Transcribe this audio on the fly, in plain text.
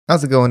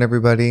How's it going,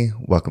 everybody?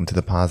 Welcome to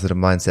the Positive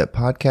Mindset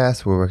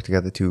Podcast, where we work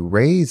together to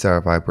raise our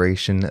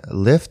vibration,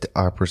 lift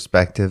our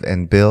perspective,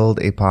 and build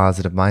a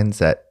positive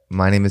mindset.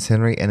 My name is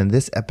Henry, and in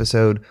this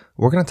episode,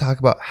 we're going to talk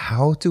about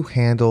how to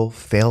handle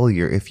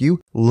failure. If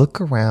you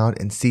look around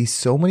and see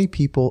so many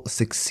people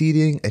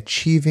succeeding,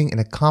 achieving,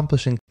 and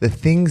accomplishing the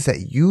things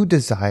that you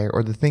desire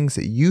or the things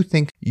that you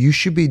think you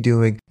should be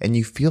doing, and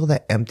you feel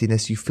that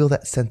emptiness, you feel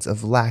that sense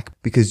of lack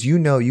because you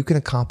know you can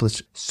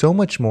accomplish so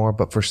much more,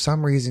 but for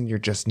some reason, you're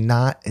just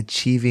not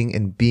achieving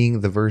and being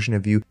the version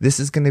of you. This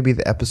is going to be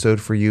the episode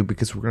for you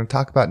because we're going to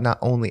talk about not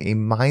only a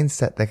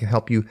mindset that can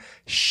help you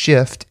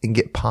shift and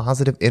get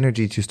positive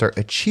energy to start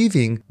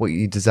achieving what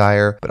you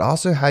desire, but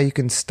also how you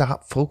can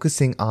stop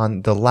focusing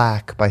on the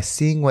lack by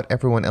seeing what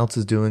everyone else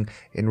is doing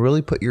and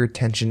really put your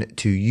attention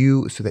to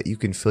you so that you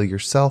can fill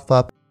yourself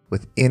up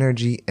with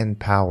energy and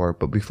power.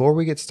 But before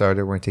we get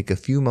started, we're going to take a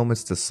few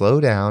moments to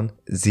slow down,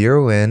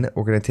 zero in.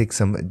 We're going to take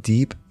some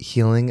deep,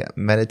 healing,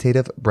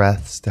 meditative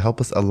breaths to help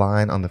us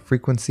align on the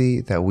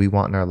frequency that we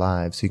want in our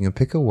lives. So you can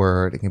pick a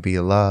word. It can be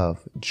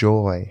love,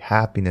 joy,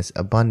 happiness,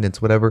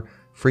 abundance, whatever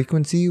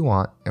frequency you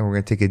want. And we're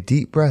going to take a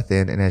deep breath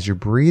in. And as you're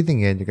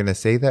breathing in, you're going to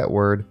say that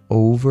word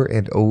over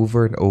and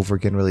over and over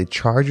again. Really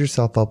charge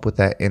yourself up with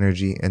that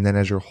energy. And then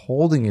as you're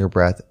holding your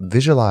breath,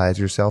 visualize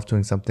yourself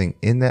doing something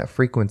in that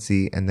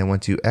frequency. And then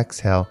once you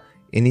exhale,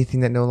 anything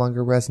that no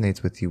longer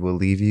resonates with you will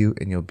leave you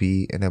and you'll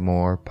be in a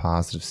more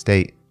positive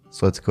state.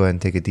 So let's go ahead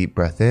and take a deep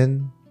breath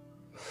in.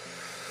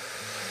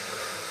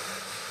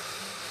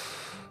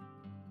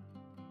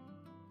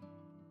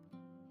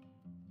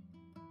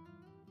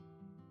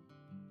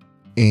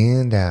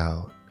 And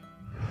out.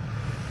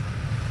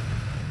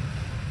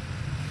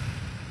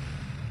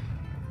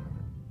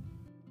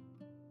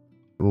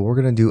 Well, we're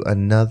going to do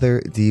another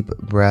deep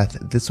breath.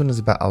 This one is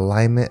about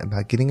alignment,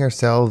 about getting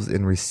ourselves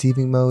in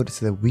receiving mode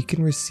so that we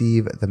can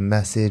receive the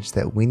message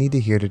that we need to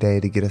hear today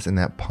to get us in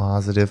that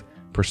positive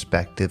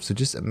perspective. So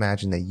just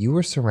imagine that you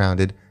are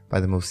surrounded by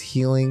the most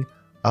healing,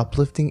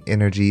 uplifting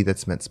energy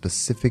that's meant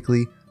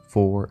specifically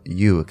for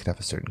you. It could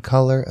have a certain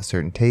color, a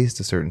certain taste,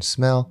 a certain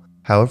smell,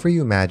 however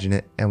you imagine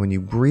it. And when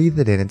you breathe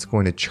it in, it's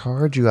going to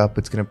charge you up.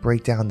 It's going to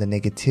break down the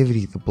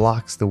negativity, the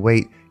blocks, the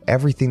weight,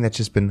 everything that's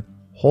just been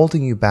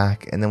holding you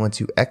back. And then once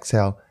you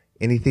exhale,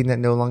 anything that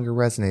no longer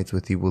resonates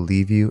with you will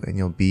leave you and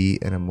you'll be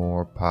in a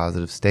more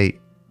positive state.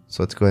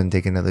 So let's go ahead and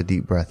take another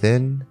deep breath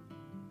in.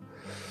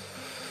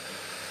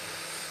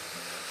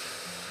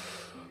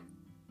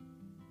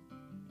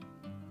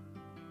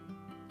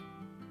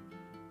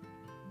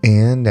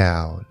 And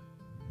out.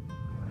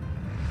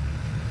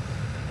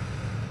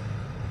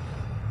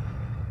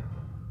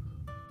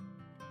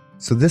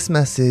 So this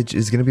message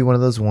is going to be one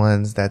of those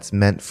ones that's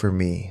meant for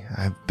me.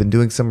 I've been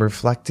doing some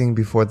reflecting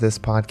before this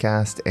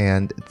podcast,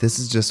 and this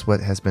is just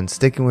what has been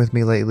sticking with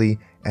me lately,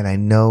 and I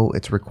know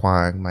it's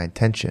requiring my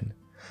attention.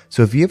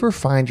 So if you ever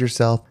find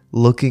yourself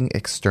looking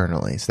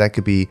externally, so that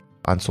could be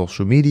on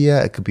social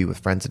media, it could be with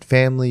friends and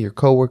family, your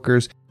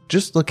coworkers,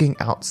 just looking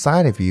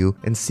outside of you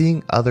and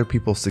seeing other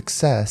people's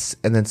success,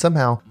 and then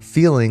somehow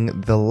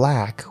feeling the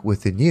lack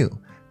within you.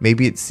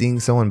 Maybe it's seeing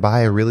someone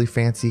buy a really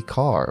fancy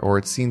car, or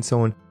it's seeing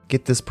someone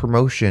get this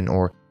promotion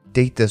or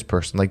date this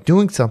person, like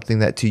doing something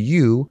that to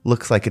you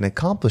looks like an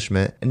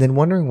accomplishment, and then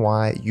wondering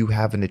why you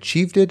haven't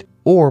achieved it,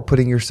 or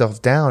putting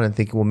yourself down and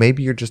thinking, well,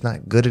 maybe you're just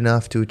not good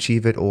enough to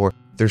achieve it, or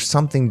there's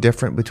something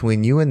different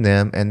between you and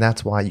them, and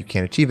that's why you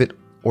can't achieve it.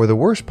 Or the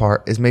worst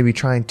part is maybe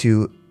trying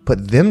to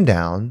put them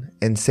down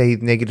and say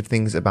negative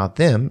things about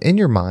them in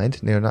your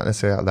mind, not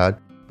necessarily out loud,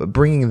 but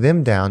bringing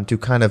them down to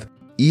kind of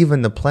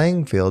even the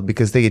playing field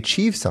because they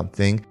achieve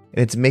something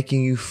and it's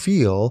making you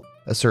feel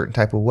a certain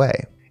type of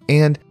way.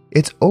 And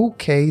it's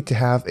okay to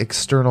have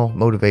external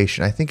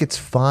motivation. I think it's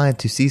fine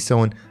to see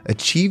someone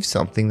achieve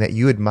something that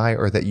you admire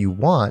or that you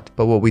want,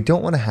 but what we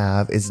don't want to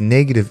have is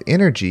negative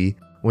energy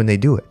when they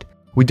do it.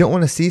 We don't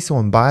want to see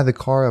someone buy the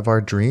car of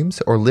our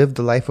dreams or live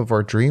the life of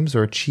our dreams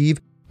or achieve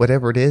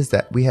whatever it is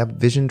that we have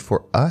visioned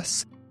for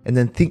us and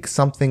then think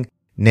something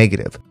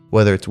negative,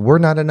 whether it's we're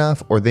not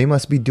enough or they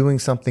must be doing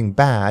something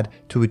bad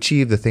to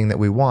achieve the thing that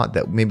we want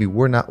that maybe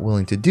we're not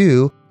willing to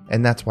do,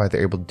 and that's why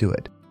they're able to do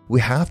it. We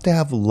have to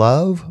have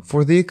love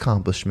for the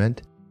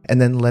accomplishment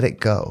and then let it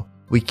go.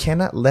 We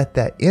cannot let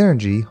that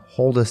energy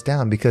hold us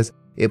down because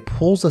it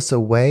pulls us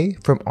away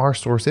from our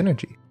source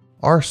energy.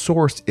 Our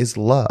source is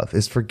love,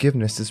 is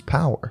forgiveness, is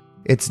power.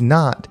 It's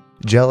not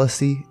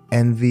jealousy,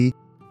 envy,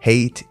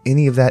 hate,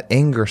 any of that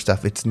anger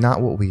stuff. It's not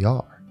what we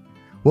are.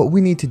 What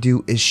we need to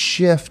do is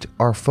shift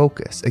our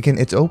focus. Again,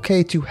 it's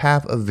okay to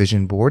have a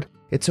vision board.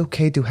 It's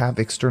okay to have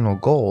external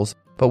goals,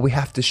 but we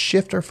have to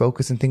shift our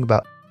focus and think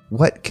about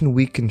what can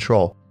we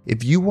control.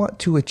 If you want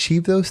to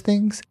achieve those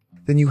things,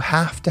 then you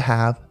have to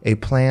have a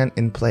plan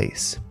in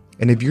place.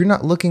 And if you're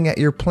not looking at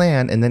your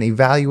plan and then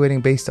evaluating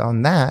based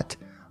on that,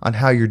 on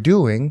how you're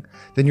doing,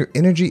 then your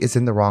energy is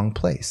in the wrong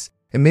place.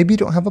 And maybe you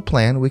don't have a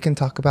plan. We can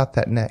talk about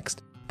that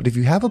next. But if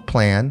you have a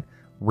plan,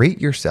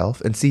 rate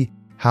yourself and see,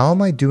 how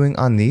am I doing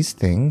on these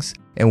things?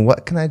 And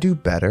what can I do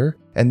better?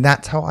 And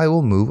that's how I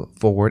will move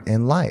forward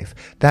in life.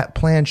 That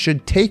plan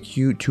should take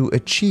you to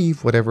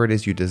achieve whatever it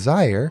is you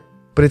desire,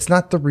 but it's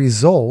not the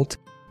result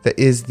that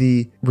is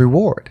the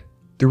reward.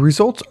 The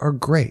results are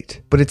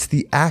great, but it's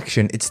the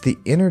action, it's the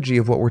energy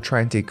of what we're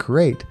trying to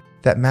create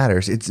that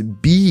matters. It's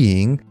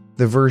being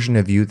the version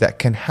of you that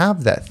can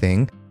have that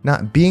thing,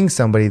 not being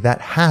somebody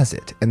that has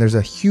it. And there's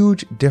a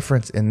huge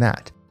difference in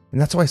that. And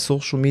that's why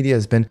social media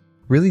has been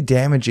really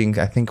damaging,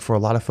 I think, for a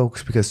lot of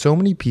folks, because so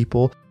many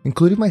people,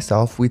 including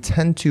myself, we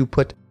tend to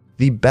put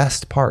the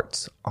best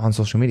parts on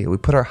social media. We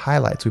put our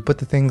highlights, we put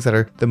the things that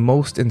are the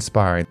most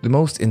inspiring, the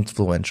most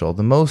influential,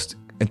 the most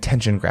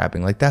attention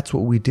grabbing. Like, that's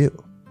what we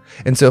do.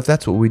 And so if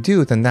that's what we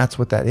do, then that's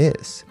what that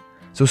is.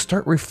 So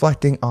start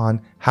reflecting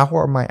on, how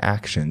are my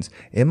actions?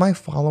 Am I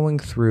following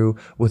through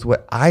with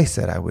what I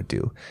said I would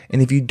do?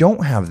 And if you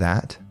don't have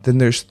that, then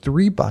there's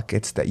 3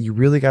 buckets that you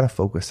really got to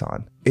focus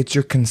on. It's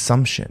your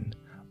consumption.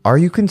 Are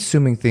you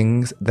consuming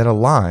things that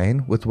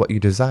align with what you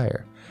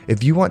desire?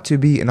 If you want to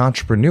be an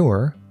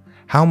entrepreneur,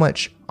 how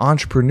much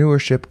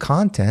entrepreneurship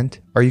content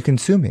are you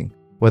consuming?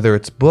 Whether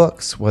it's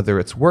books, whether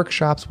it's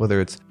workshops, whether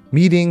it's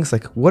meetings,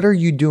 like, what are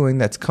you doing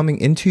that's coming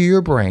into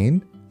your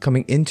brain,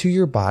 coming into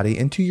your body,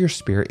 into your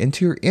spirit,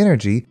 into your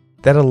energy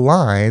that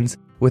aligns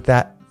with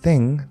that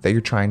thing that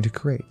you're trying to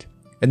create?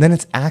 And then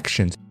it's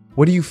actions.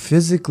 What are you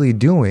physically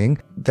doing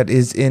that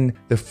is in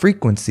the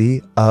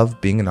frequency of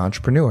being an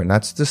entrepreneur? And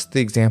that's just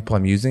the example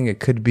I'm using. It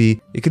could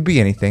be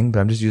anything, but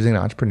I'm just using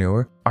an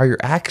entrepreneur. Are your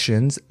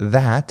actions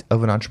that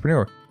of an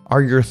entrepreneur?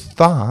 Are your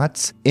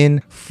thoughts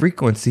in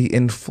frequency,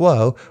 in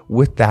flow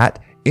with that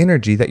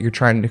energy that you're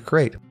trying to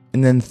create?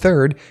 And then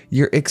third,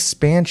 your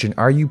expansion.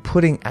 Are you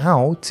putting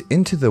out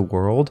into the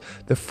world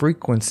the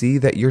frequency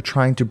that you're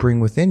trying to bring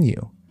within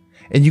you?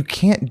 And you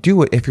can't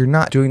do it if you're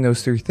not doing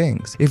those 3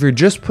 things. If you're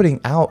just putting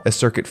out a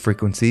circuit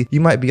frequency, you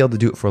might be able to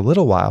do it for a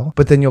little while,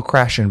 but then you'll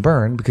crash and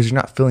burn because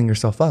you're not filling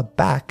yourself up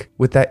back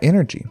with that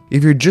energy.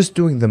 If you're just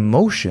doing the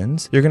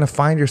motions, you're going to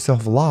find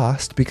yourself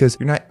lost because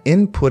you're not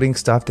inputting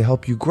stuff to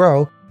help you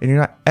grow, and you're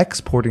not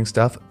exporting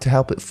stuff to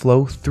help it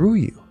flow through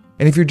you.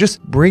 And if you're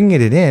just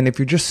bringing it in, if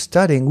you're just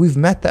studying, we've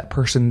met that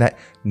person that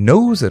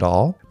knows it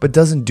all, but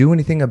doesn't do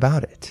anything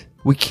about it.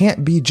 We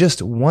can't be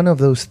just one of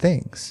those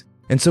things.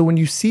 And so when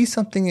you see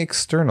something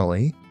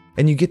externally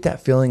and you get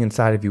that feeling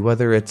inside of you,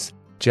 whether it's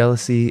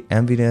jealousy,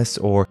 enviness,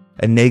 or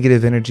a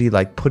negative energy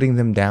like putting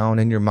them down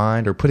in your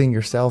mind or putting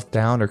yourself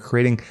down or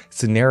creating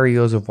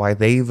scenarios of why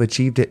they've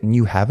achieved it and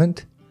you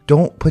haven't,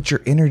 don't put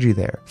your energy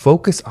there.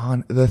 Focus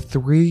on the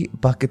 3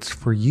 buckets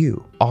for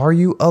you. Are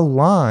you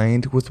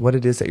aligned with what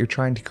it is that you're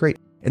trying to create?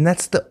 And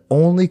that's the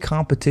only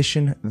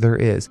competition there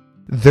is.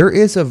 There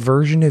is a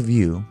version of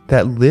you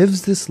that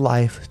lives this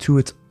life to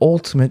its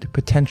ultimate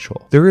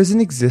potential. There is an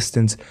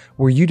existence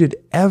where you did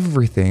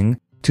everything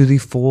to the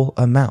full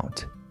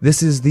amount.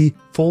 This is the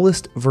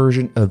fullest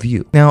version of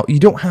you. Now, you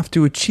don't have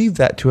to achieve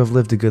that to have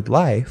lived a good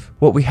life.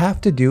 What we have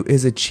to do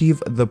is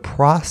achieve the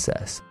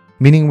process,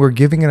 meaning we're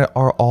giving it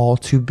our all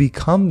to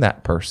become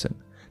that person.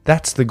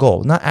 That's the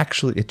goal, not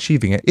actually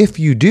achieving it. If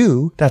you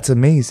do, that's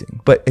amazing.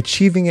 But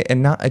achieving it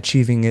and not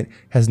achieving it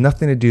has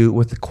nothing to do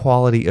with the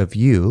quality of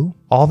you.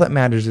 All that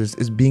matters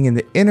is being in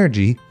the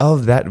energy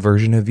of that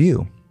version of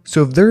you.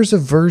 So if there's a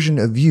version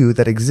of you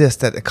that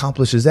exists that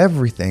accomplishes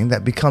everything,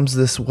 that becomes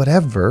this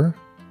whatever,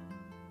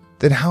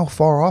 then how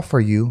far off are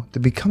you to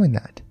becoming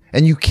that?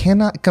 And you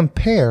cannot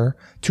compare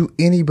to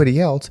anybody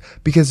else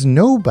because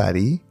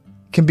nobody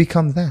can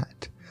become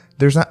that.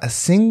 There's not a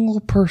single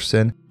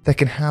person that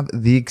can have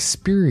the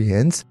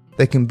experience,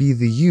 that can be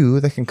the you,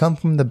 that can come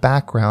from the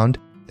background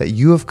that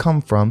you have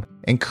come from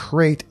and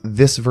create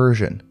this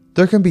version.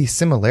 There can be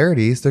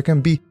similarities. There can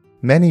be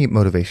many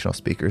motivational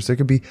speakers. There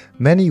can be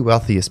many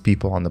wealthiest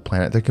people on the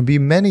planet. There can be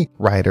many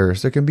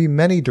writers. There can be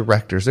many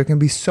directors. There can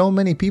be so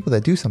many people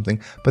that do something,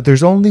 but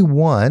there's only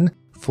one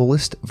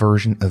fullest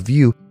version of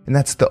you. And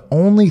that's the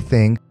only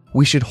thing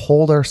we should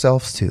hold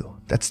ourselves to.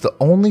 That's the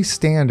only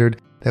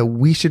standard that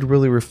we should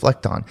really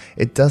reflect on.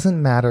 It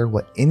doesn't matter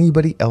what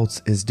anybody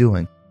else is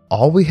doing.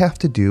 All we have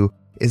to do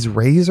is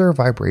raise our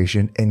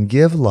vibration and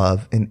give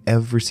love in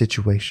every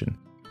situation.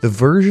 The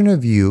version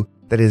of you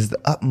that is the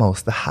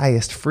utmost, the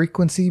highest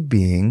frequency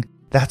being,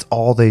 that's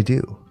all they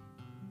do.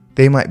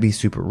 They might be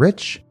super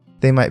rich,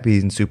 they might be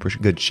in super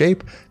good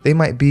shape, they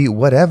might be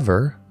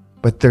whatever,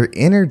 but their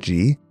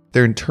energy,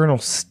 their internal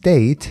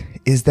state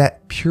is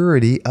that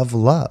purity of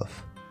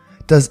love.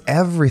 Does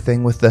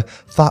everything with the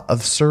thought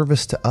of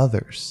service to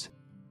others,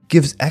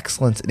 gives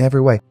excellence in every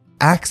way,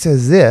 acts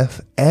as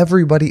if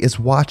everybody is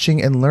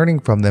watching and learning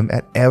from them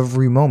at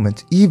every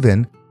moment,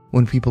 even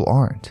when people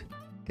aren't,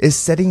 is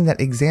setting that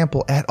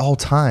example at all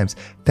times.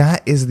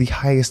 That is the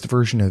highest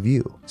version of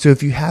you. So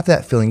if you have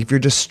that feeling, if you're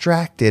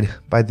distracted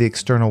by the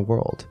external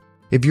world,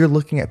 if you're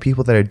looking at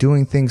people that are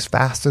doing things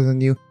faster than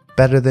you,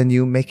 better than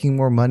you, making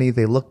more money,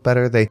 they look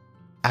better, they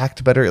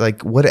act better,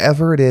 like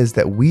whatever it is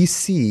that we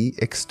see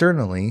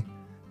externally,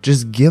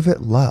 just give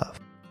it love.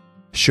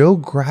 Show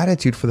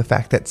gratitude for the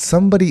fact that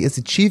somebody is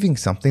achieving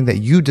something that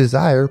you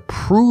desire,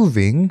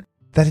 proving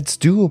that it's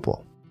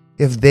doable.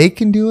 If they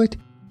can do it,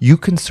 you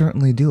can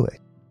certainly do it.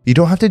 You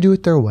don't have to do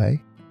it their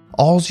way.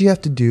 All you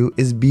have to do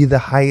is be the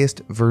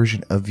highest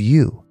version of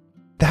you.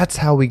 That's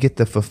how we get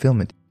the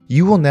fulfillment.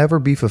 You will never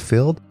be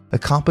fulfilled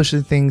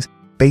accomplishing things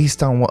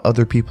based on what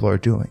other people are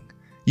doing.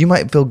 You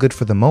might feel good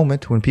for the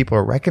moment when people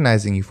are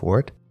recognizing you for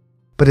it,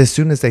 but as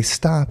soon as they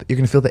stop, you're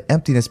going to feel the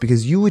emptiness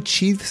because you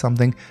achieved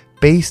something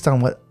based on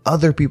what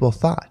other people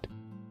thought.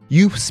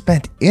 You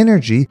spent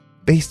energy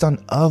based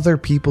on other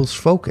people's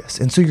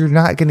focus, and so you're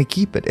not going to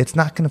keep it. It's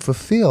not going to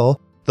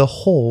fulfill the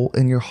hole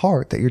in your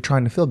heart that you're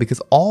trying to fill,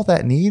 because all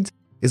that needs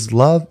is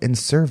love and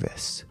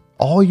service.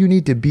 All you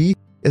need to be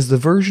is the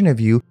version of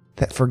you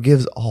that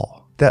forgives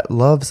all, that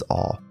loves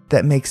all,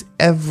 that makes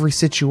every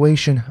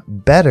situation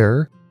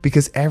better,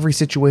 because every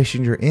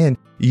situation you're in,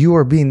 you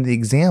are being the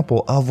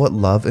example of what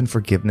love and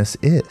forgiveness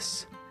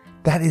is.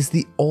 That is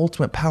the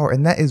ultimate power,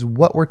 and that is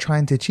what we're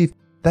trying to achieve.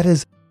 That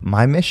is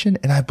my mission,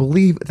 and I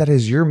believe that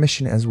is your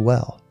mission as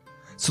well.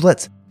 So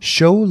let's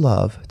show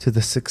love to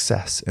the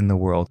success in the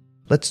world.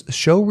 Let's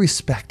show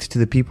respect to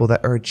the people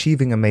that are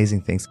achieving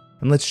amazing things.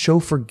 And let's show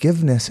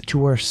forgiveness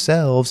to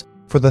ourselves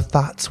for the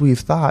thoughts we've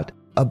thought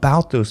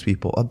about those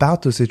people,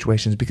 about those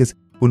situations. Because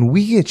when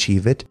we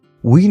achieve it,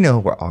 we know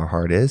where our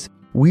heart is.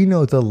 We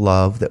know the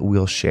love that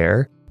we'll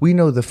share. We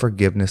know the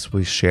forgiveness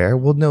we share.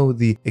 We'll know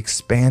the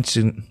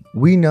expansion.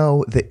 We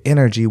know the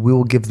energy we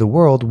will give the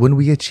world when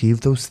we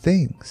achieve those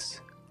things.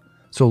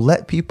 So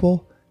let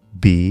people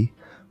be.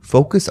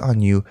 Focus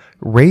on you,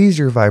 raise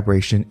your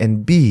vibration,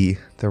 and be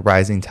the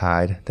rising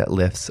tide that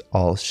lifts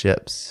all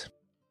ships.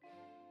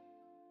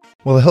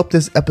 Well, I hope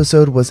this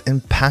episode was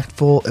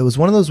impactful. It was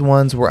one of those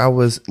ones where I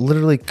was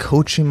literally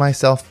coaching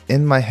myself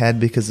in my head,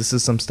 because this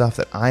is some stuff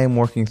that I am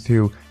working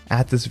through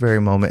at this very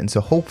moment. And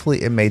so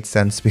hopefully it made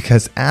sense,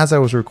 because as I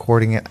was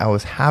recording it, I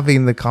was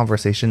having the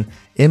conversation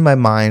in my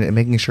mind and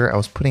making sure I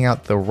was putting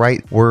out the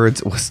right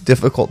words. It was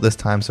difficult this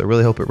time, so I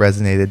really hope it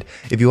resonated.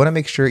 If you want to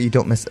make sure you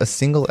don't miss a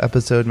single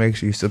episode, make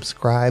sure you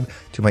subscribe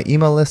to my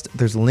email list.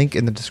 There's a link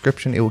in the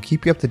description. It will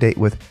keep you up to date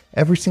with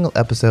every single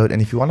episode.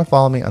 And if you want to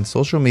follow me on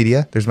social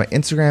media, there's my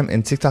Instagram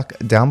and TikTok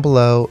down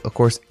below. Of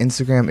course,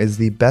 Instagram is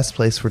the best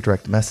place for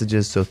direct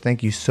messages. So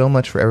thank you so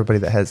much for everybody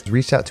that has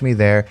reached out to me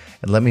there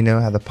and let me know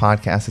how the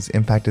podcast has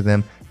impacted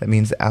them. That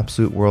means the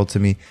absolute world to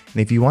me.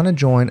 And if you want to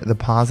join the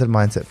Positive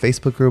Mindset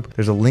Facebook group,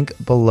 there's a link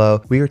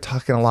below. We are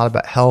talking a lot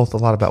about health, a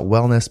lot about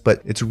wellness,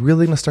 but it's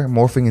really going to start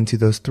morphing into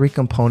those three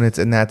components.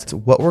 And that's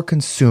what we're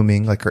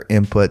consuming, like our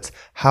inputs,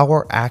 how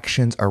our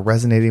actions are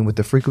resonating with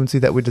the frequency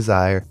that we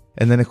desire.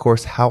 And then, of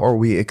course, how are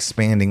we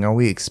expanding? Are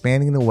we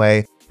expanding in the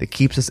way that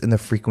keeps us in the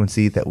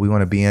frequency that we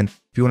want to be in?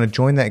 If you want to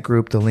join that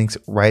group, the link's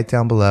right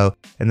down below.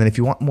 And then if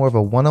you want more of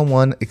a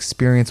one-on-one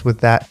experience with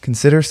that,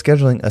 consider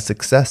scheduling a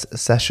success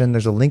session.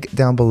 There's a link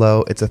down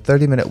below. It's a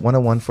 30-minute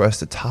one-on-one for us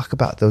to talk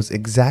about those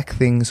exact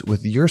things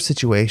with your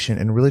situation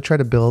and really try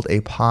to build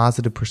a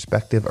positive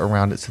perspective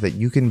around it so that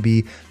you can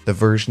be the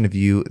version of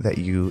you that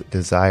you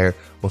desire.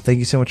 Well, thank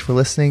you so much for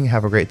listening.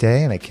 Have a great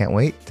day, and I can't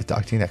wait to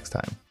talk to you next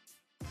time.